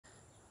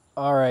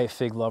All right,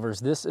 fig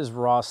lovers, this is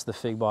Ross, the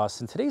Fig Boss.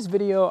 In today's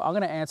video, I'm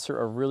gonna answer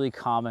a really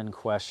common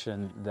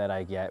question that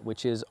I get,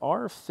 which is,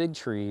 are fig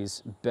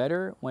trees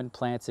better when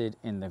planted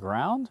in the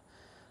ground,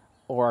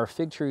 or are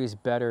fig trees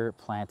better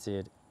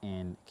planted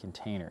in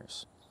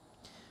containers?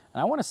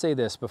 And I wanna say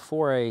this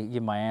before I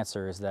give my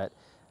answer, is that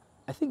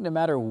I think no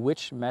matter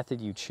which method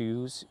you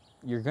choose,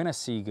 you're gonna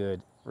see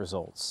good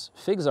results.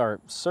 Figs are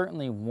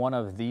certainly one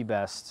of the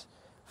best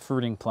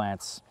fruiting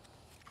plants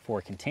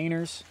for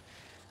containers.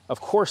 Of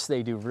course,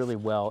 they do really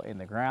well in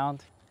the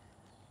ground.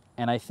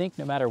 And I think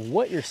no matter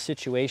what your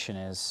situation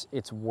is,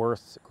 it's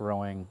worth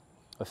growing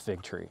a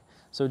fig tree.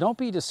 So don't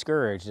be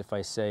discouraged if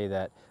I say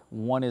that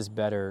one is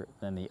better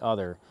than the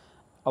other.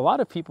 A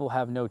lot of people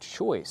have no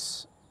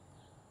choice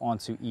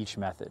onto each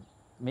method.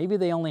 Maybe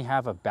they only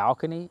have a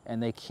balcony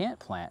and they can't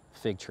plant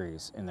fig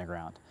trees in the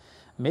ground.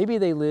 Maybe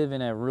they live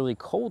in a really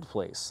cold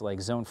place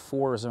like zone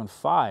 4 or zone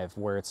 5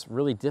 where it's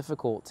really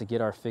difficult to get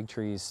our fig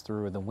trees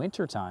through the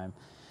winter time.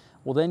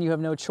 Well, then you have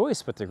no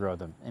choice but to grow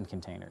them in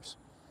containers.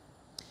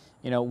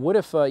 You know, what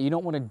if you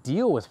don't want to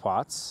deal with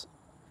pots?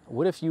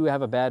 What if you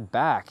have a bad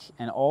back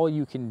and all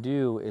you can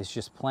do is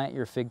just plant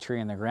your fig tree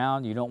in the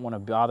ground? You don't want to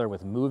bother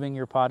with moving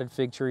your potted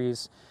fig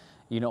trees.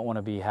 You don't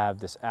want to have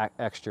this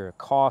extra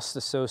cost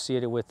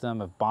associated with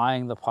them of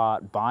buying the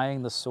pot,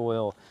 buying the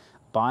soil,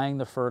 buying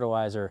the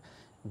fertilizer,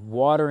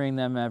 watering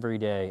them every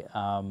day.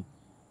 And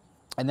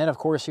then, of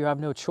course, you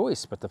have no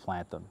choice but to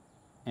plant them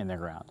in the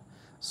ground.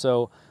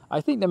 So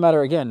I think no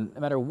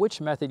matter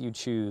which method you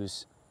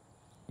choose,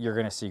 you're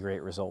going to see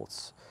great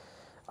results.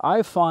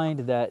 I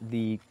find that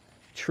the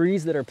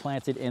trees that are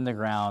planted in the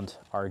ground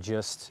are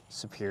just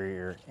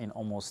superior in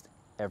almost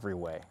every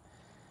way.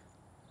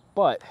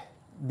 But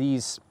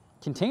these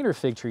container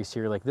fig trees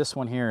here, like this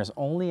one here, is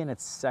only in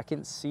its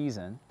second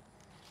season.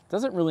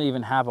 Doesn't really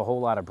even have a whole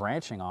lot of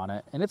branching on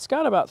it, and it's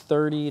got about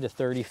 30 to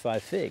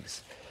 35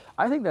 figs.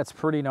 I think that's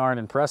pretty darn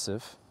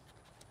impressive.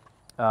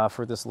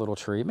 For this little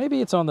tree. Maybe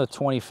it's on the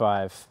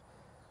 25,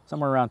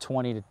 somewhere around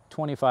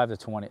 25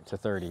 to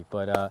 30.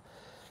 But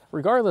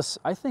regardless,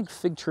 I think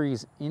fig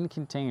trees in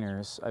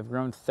containers, I've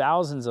grown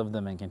thousands of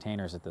them in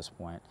containers at this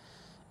point.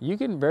 You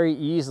can very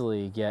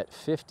easily get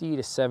 50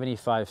 to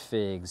 75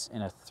 figs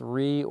in a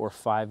 3 or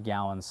 5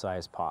 gallon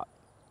size pot.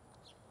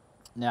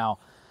 Now,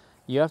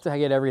 you have to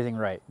get everything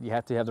right. You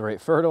have to have the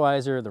right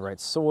fertilizer, the right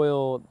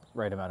soil,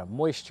 right amount of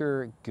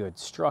moisture, good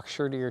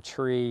structure to your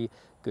tree,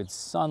 good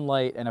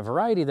sunlight, and a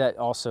variety that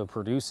also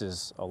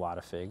produces a lot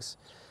of figs,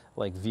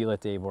 like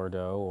Violet de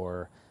Bordeaux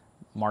or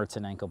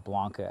Martinenca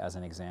Blanca as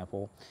an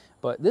example.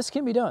 But this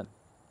can be done.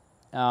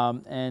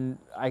 And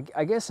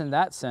I guess in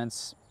that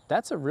sense,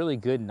 that's a really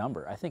good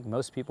number. I think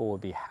most people would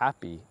be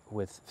happy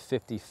with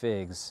 50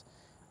 figs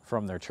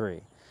from their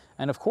tree.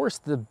 And of course,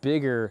 the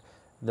bigger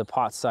the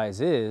pot size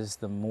is,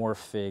 the more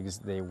figs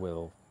they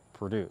will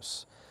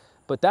produce.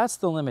 But that's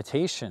the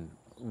limitation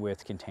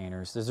with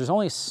containers. There's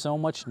only so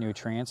much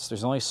nutrients,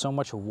 there's only so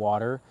much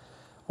water,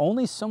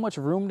 only so much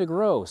room to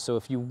grow. So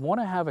if you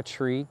want to have a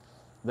tree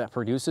that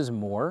produces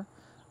more,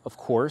 of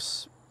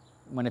course,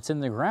 when it's in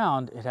the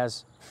ground, it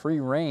has free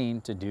reign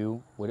to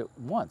do what it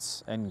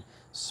wants and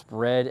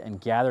spread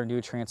and gather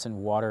nutrients and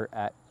water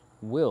at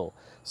will.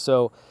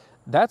 So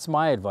that's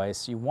my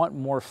advice. You want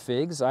more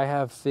figs. I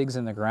have figs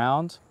in the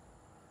ground.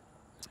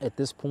 At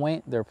this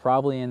point, they're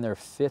probably in their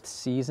 5th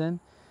season.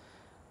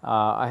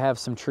 I have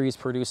some trees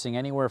producing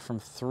anywhere from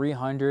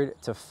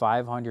 300 to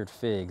 500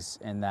 figs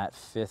in that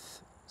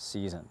 5th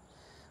season.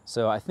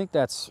 So I think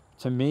that's,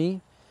 to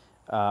me,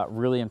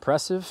 really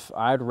impressive.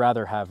 I'd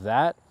rather have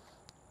that.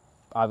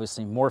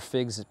 Obviously, more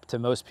figs to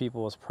most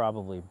people is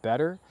probably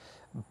better.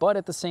 But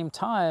at the same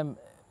time,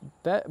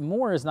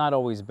 more is not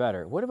always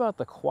better. What about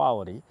the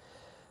quality?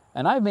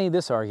 And I've made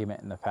this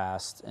argument in the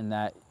past in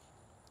that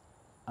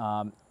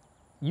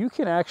you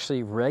can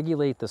actually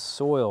regulate the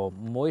soil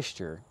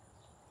moisture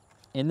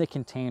in the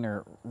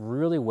container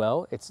really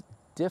well. It's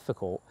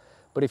difficult,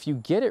 but if you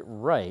get it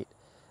right,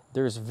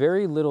 there's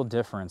very little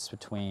difference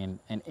between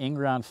an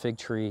in-ground fig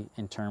tree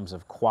in terms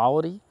of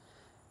quality,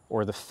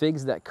 or the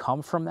figs that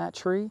come from that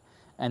tree,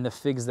 and the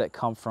figs that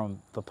come from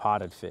the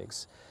potted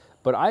figs.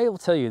 But I will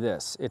tell you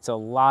this, it's a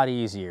lot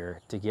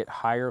easier to get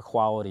higher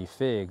quality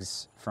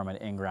figs from an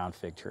in-ground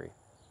fig tree.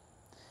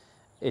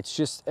 It's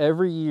just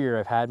every year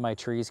I've had my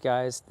trees,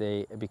 guys,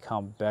 they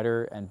become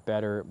better and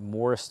better,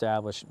 more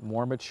established,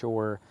 more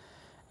mature,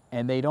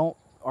 and they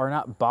are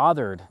not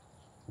bothered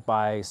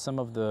by some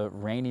of the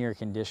rainier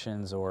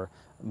conditions or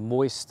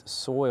moist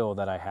soil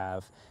that I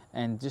have,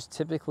 and just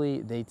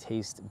typically they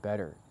taste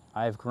better.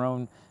 I've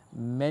grown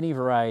many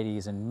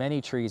varieties and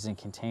many trees in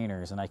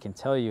containers, and I can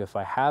tell you if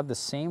I have the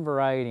same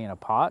variety in a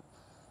pot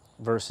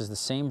versus the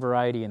same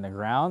variety in the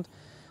ground,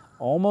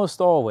 almost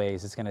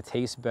always it's going to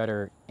taste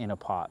better in a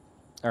pot,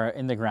 or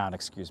in the ground,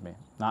 excuse me,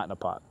 not in a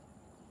pot.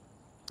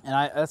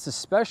 And that's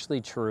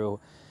especially true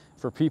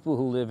for people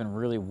who live in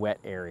really wet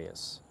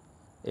areas.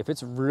 If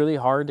it's really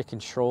hard to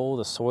control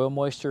the soil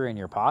moisture in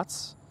your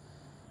pots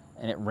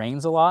and it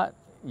rains a lot,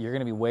 you're going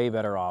to be way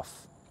better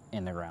off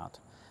in the ground.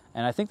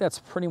 And I think that's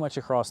pretty much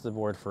across the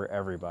board for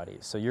everybody.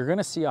 So you're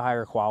gonna see a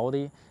higher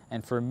quality.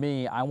 And for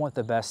me, I want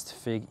the best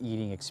fig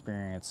eating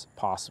experience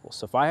possible.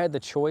 So if I had the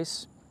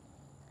choice,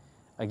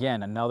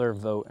 again, another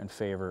vote in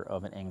favor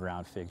of an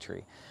in-ground fig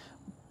tree.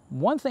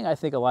 One thing I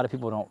think a lot of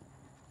people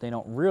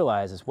don't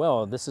realize as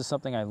well, this is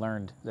something I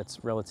learned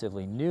that's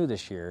relatively new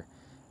this year,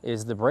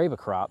 is the Brava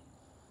crop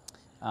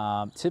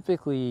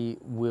typically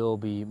will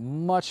be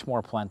much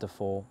more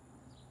plentiful,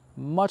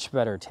 much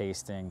better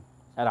tasting,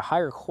 at a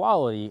higher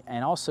quality,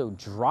 and also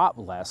drop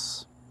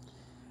less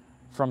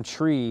from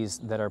trees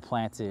that are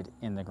planted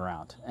in the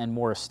ground and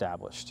more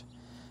established.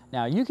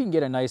 Now, you can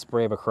get a nice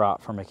Brava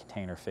crop from a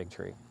container fig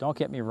tree. Don't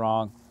get me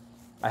wrong.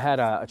 I had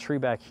a tree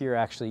back here,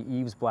 actually,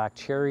 Eve's Black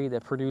Cherry,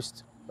 that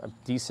produced a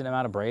decent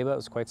amount of Brava. I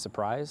was quite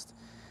surprised.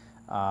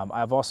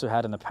 I've also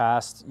had in the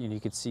past, you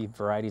could see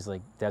varieties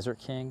like Desert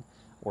King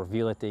or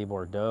Violet de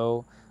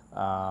Bordeaux.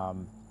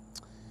 I'm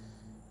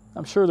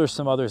sure there's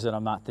some others that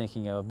I'm not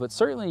thinking of, but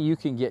certainly you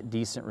can get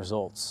decent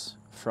results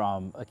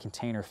from a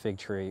container fig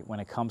tree when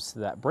it comes to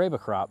that Brava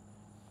crop.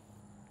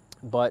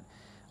 But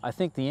I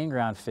think the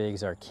in-ground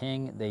figs are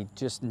king. They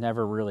just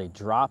never really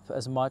drop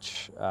as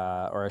much,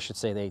 or I should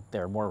say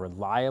they're more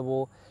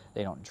reliable.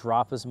 They don't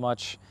drop as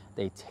much.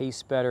 They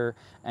taste better.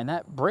 And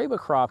that Brava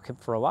crop,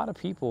 for a lot of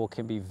people,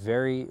 can be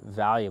very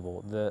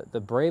valuable.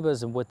 The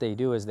Bravas, and what they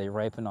do is they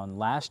ripen on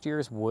last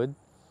year's wood,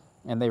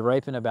 and they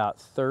ripen about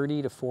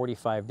 30 to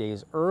 45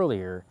 days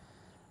earlier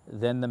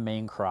than the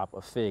main crop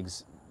of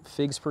figs.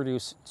 Figs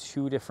produce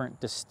two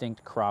different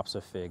distinct crops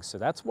of figs. So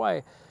that's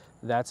why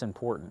that's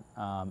important.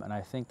 And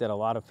I think that a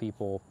lot of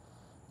people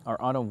are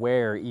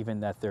unaware even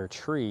that their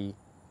tree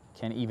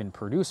can even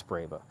produce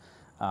Brava.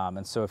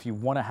 And so if you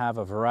want to have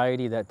a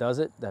variety that does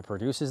it, that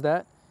produces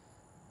that,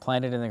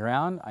 plant it in the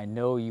ground, I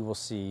know you will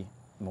see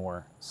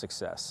more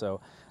success.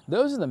 So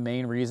those are the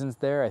main reasons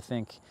there. I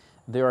think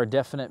there are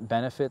definite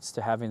benefits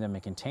to having them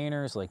in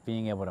containers, like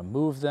being able to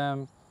move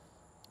them,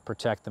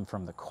 protect them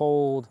from the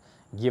cold,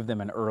 give them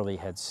an early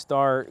head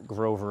start,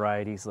 grow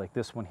varieties like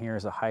this one here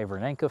is a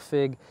Hibernenka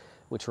fig,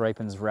 which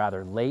ripens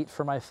rather late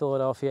for my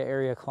Philadelphia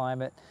area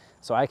climate.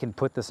 So I can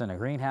put this in a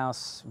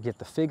greenhouse, get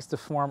the figs to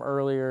form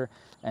earlier,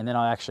 and then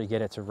I'll actually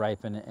get it to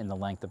ripen in the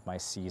length of my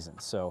season.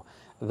 So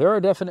there are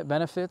definite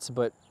benefits,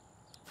 but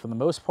for the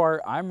most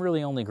part, I'm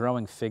really only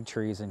growing fig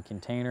trees in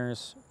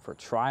containers for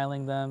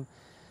trialing them,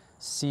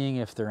 seeing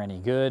if they're any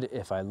good.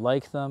 If I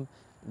like them,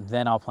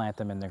 then I'll plant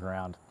them in the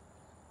ground.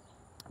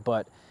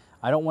 But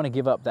I don't want to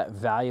give up that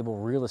valuable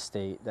real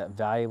estate, that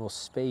valuable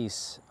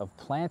space of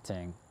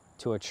planting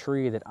to a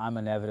tree that I'm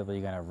inevitably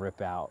going to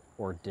rip out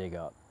or dig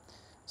up.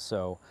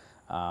 So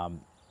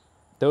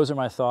those are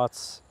my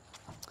thoughts,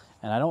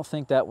 and I don't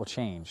think that will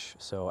change.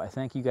 So I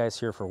thank you guys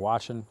here for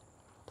watching.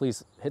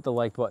 Please hit the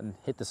like button,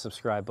 hit the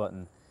subscribe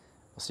button.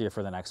 We'll see you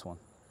for the next one.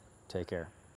 Take care.